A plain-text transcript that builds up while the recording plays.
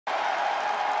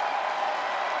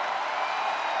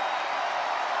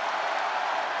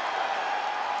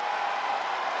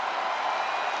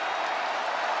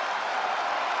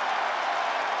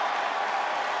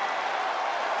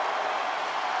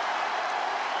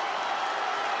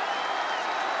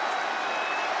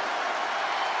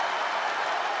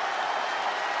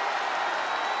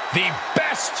the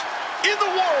best in the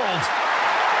world.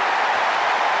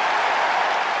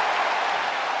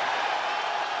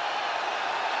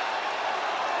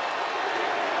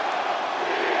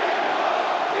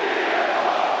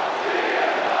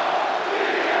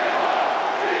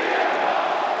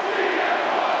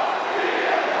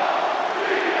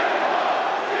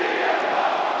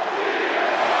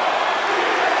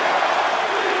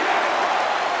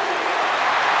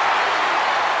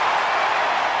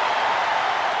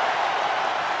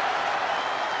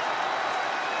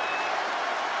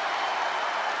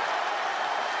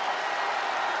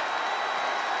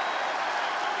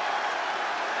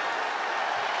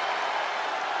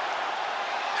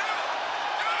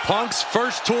 Punk's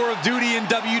first tour of duty in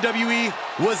WWE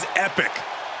was epic.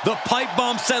 The pipe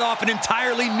bomb set off an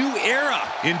entirely new era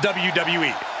in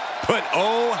WWE. But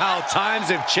oh, how times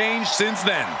have changed since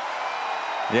then.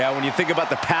 Yeah, when you think about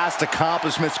the past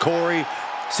accomplishments, Corey,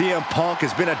 CM Punk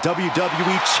has been a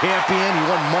WWE champion. He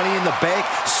won Money in the Bank,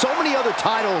 so many other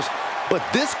titles. But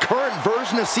this current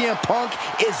version of CM Punk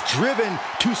is driven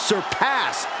to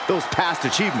surpass those past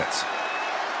achievements.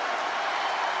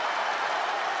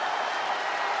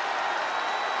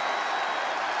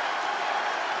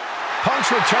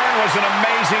 Punk's return was an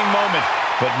amazing moment,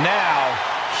 but now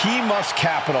he must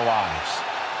capitalize.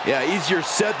 Yeah, easier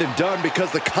said than done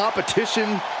because the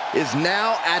competition is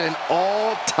now at an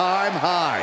all-time high.